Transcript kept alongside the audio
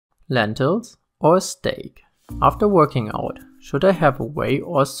Lentils or a steak? After working out, should I have a whey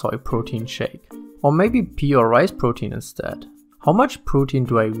or a soy protein shake? Or maybe pea or rice protein instead? How much protein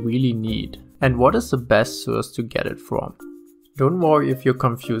do I really need? And what is the best source to get it from? Don't worry if you're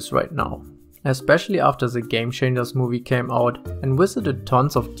confused right now. Especially after the Game Changers movie came out and visited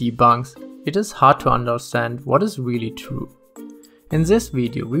tons of debunks, it is hard to understand what is really true. In this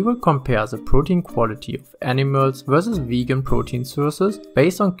video we will compare the protein quality of animals versus vegan protein sources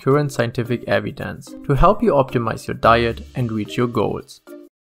based on current scientific evidence to help you optimize your diet and reach your goals.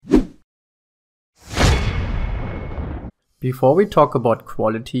 Before we talk about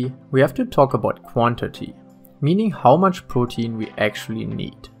quality, we have to talk about quantity, meaning how much protein we actually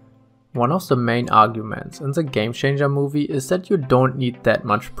need. One of the main arguments in the Game Changer movie is that you don't need that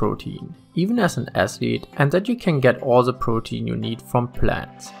much protein, even as an athlete, and that you can get all the protein you need from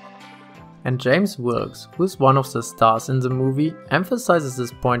plants. And James Wilks, who is one of the stars in the movie, emphasizes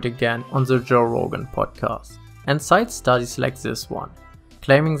this point again on the Joe Rogan podcast, and cites studies like this one,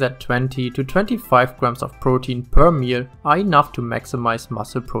 claiming that 20 to 25 grams of protein per meal are enough to maximize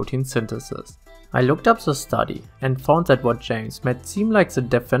muscle protein synthesis. I looked up the study and found that what James made seem like the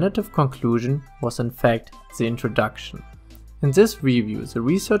definitive conclusion was in fact the introduction. In this review, the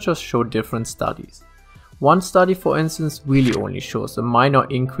researchers show different studies. One study, for instance, really only shows a minor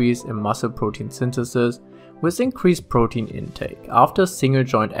increase in muscle protein synthesis with increased protein intake after single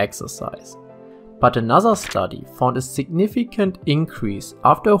joint exercise. But another study found a significant increase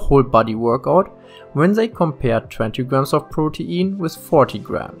after a whole body workout when they compared 20 grams of protein with 40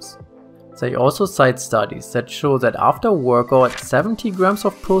 grams. They also cite studies that show that after a workout 70 grams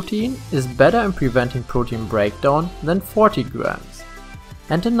of protein is better in preventing protein breakdown than 40 grams.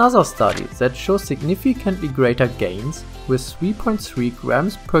 And another study that shows significantly greater gains with 3.3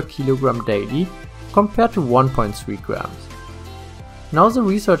 grams per kilogram daily compared to 1.3 grams. Now the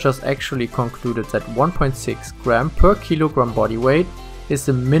researchers actually concluded that 1.6 gram per kilogram body weight is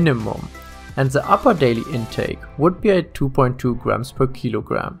the minimum and the upper daily intake would be at 2.2 grams per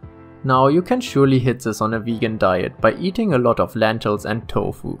kilogram. Now you can surely hit this on a vegan diet by eating a lot of lentils and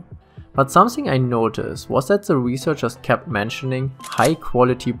tofu. But something I noticed was that the researchers kept mentioning high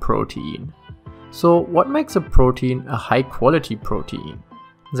quality protein. So what makes a protein a high quality protein?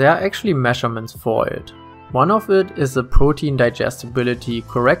 There are actually measurements for it. One of it is the Protein Digestibility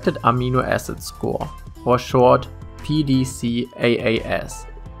Corrected Amino Acid Score, or short PDCAAS.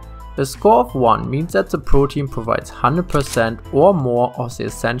 A score of 1 means that the protein provides 100% or more of the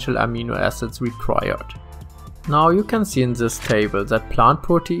essential amino acids required. Now you can see in this table that plant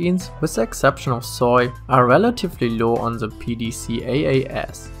proteins, with the exception of soy, are relatively low on the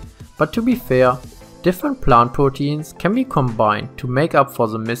PDCAAS. But to be fair, different plant proteins can be combined to make up for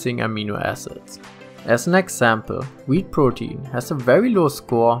the missing amino acids. As an example, wheat protein has a very low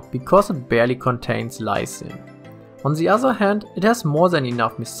score because it barely contains lysine. On the other hand, it has more than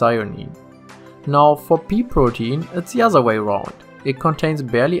enough methionine. Now for pea protein, it's the other way around. It contains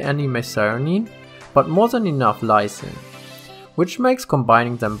barely any methionine, but more than enough lysine, which makes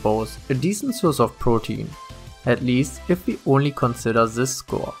combining them both a decent source of protein, at least if we only consider this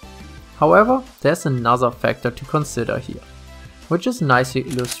score. However, there's another factor to consider here, which is nicely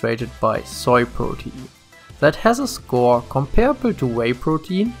illustrated by soy protein, that has a score comparable to whey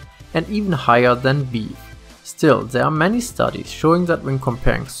protein and even higher than beef. Still, there are many studies showing that when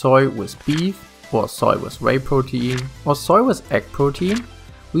comparing soy with beef, or soy with whey protein, or soy with egg protein,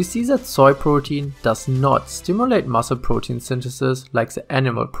 we see that soy protein does not stimulate muscle protein synthesis like the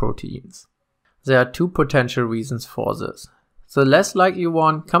animal proteins. There are two potential reasons for this. The less likely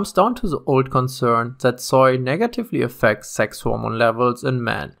one comes down to the old concern that soy negatively affects sex hormone levels in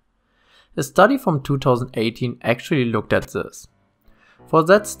men. A study from 2018 actually looked at this. For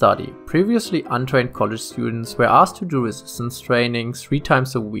that study, previously untrained college students were asked to do resistance training 3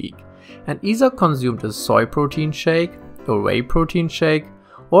 times a week and either consumed a soy protein shake, a whey protein shake,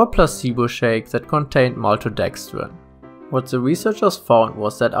 or a placebo shake that contained maltodextrin. What the researchers found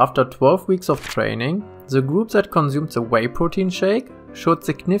was that after 12 weeks of training, the group that consumed the whey protein shake showed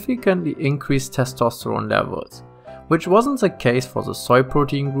significantly increased testosterone levels, which wasn't the case for the soy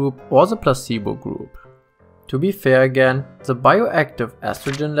protein group or the placebo group. To be fair again, the bioactive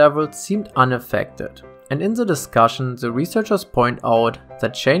estrogen levels seemed unaffected, and in the discussion the researchers point out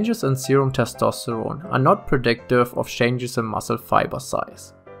that changes in serum testosterone are not predictive of changes in muscle fiber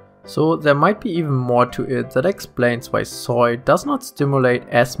size. So there might be even more to it that explains why soy does not stimulate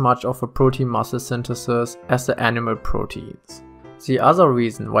as much of a protein muscle synthesis as the animal proteins. The other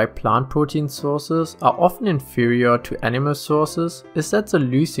reason why plant protein sources are often inferior to animal sources is that the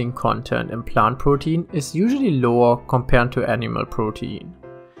leucine content in plant protein is usually lower compared to animal protein.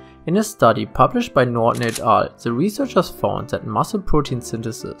 In a study published by Macnaughton et al., the researchers found that muscle protein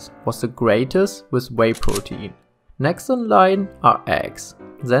synthesis was the greatest with whey protein. Next in line are eggs,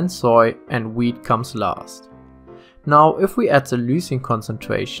 then soy, and wheat comes last. Now if we add the leucine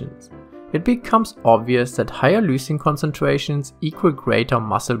concentrations, it becomes obvious that higher leucine concentrations equal greater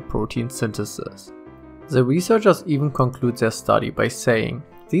muscle protein synthesis. The researchers even conclude their study by saying,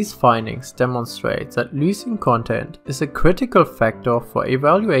 these findings demonstrate that leucine content is a critical factor for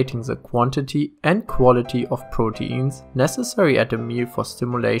evaluating the quantity and quality of proteins necessary at a meal for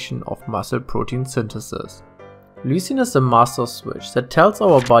stimulation of muscle protein synthesis. Leucine is the master switch that tells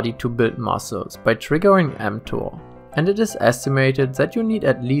our body to build muscles by triggering mTOR, and it is estimated that you need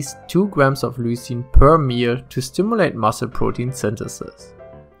at least 2 grams of leucine per meal to stimulate muscle protein synthesis.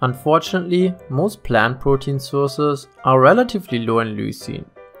 Unfortunately, most plant protein sources are relatively low in leucine,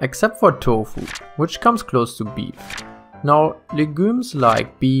 except for tofu, which comes close to beef. Now, legumes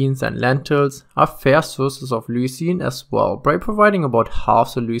like beans and lentils are fair sources of leucine as well by providing about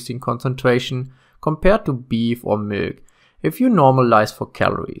half the leucine concentration compared to beef or milk if you normalize for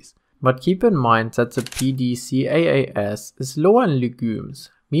calories. But keep in mind that the PDCAAS is lower in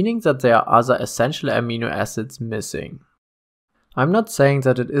legumes, meaning that there are other essential amino acids missing. I'm not saying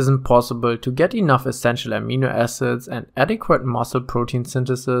that it isn't possible to get enough essential amino acids and adequate muscle protein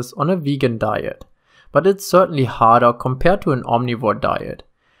synthesis on a vegan diet, but it's certainly harder compared to an omnivore diet,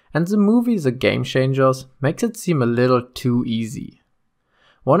 and the movie The Game Changers makes it seem a little too easy.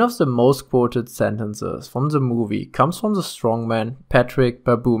 One of the most quoted sentences from the movie comes from the strongman Patrick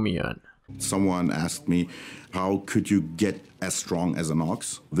Baboumian. Someone asked me, how could you get as strong as an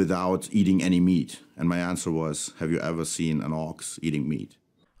ox without eating any meat? And my answer was, have you ever seen an ox eating meat?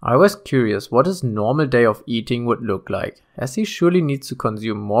 I was curious what his normal day of eating would look like, as he surely needs to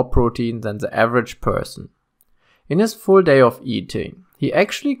consume more protein than the average person. In his full day of eating, he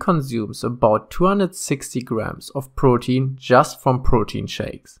actually consumes about 260 grams of protein just from protein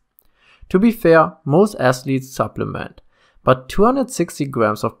shakes. To be fair, most athletes supplement, but 260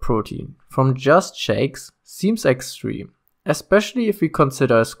 grams of protein from just shakes seems extreme, especially if we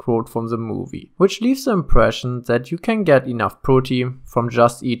consider his quote from the movie, which leaves the impression that you can get enough protein from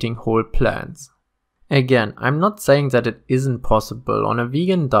just eating whole plants. Again, I'm not saying that it isn't possible on a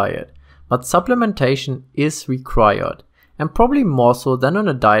vegan diet, but supplementation is required, and probably more so than on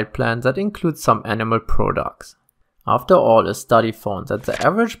a diet plan that includes some animal products. After all, a study found that the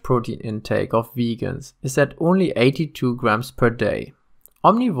average protein intake of vegans is at only 82 grams per day.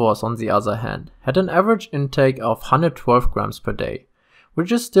 Omnivores, on the other hand, had an average intake of 112 grams per day,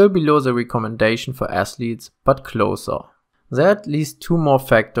 which is still below the recommendation for athletes, but closer. There are at least 2 more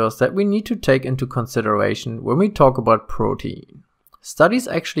factors that we need to take into consideration when we talk about protein. Studies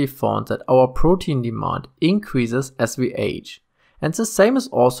actually found that our protein demand increases as we age, and the same is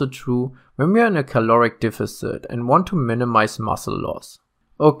also true when we are in a caloric deficit and want to minimize muscle loss.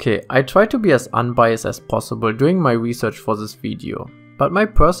 Okay, I tried to be as unbiased as possible during my research for this video, but my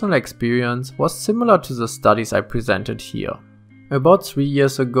personal experience was similar to the studies I presented here. About 3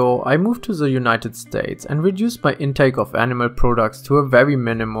 years ago, I moved to the United States and reduced my intake of animal products to a very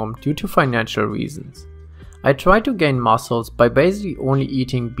minimum due to financial reasons. I tried to gain muscles by basically only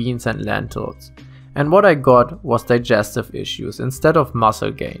eating beans and lentils, and what I got was digestive issues instead of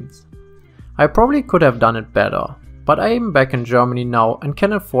muscle gains. I probably could have done it better, but I am back in Germany now and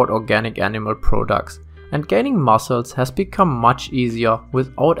can afford organic animal products, and gaining muscles has become much easier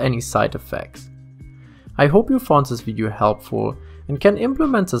without any side effects. I hope you found this video helpful and can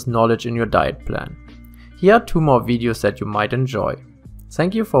implement this knowledge in your diet plan. Here are 2 more videos that you might enjoy.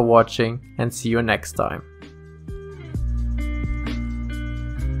 Thank you for watching and see you next time.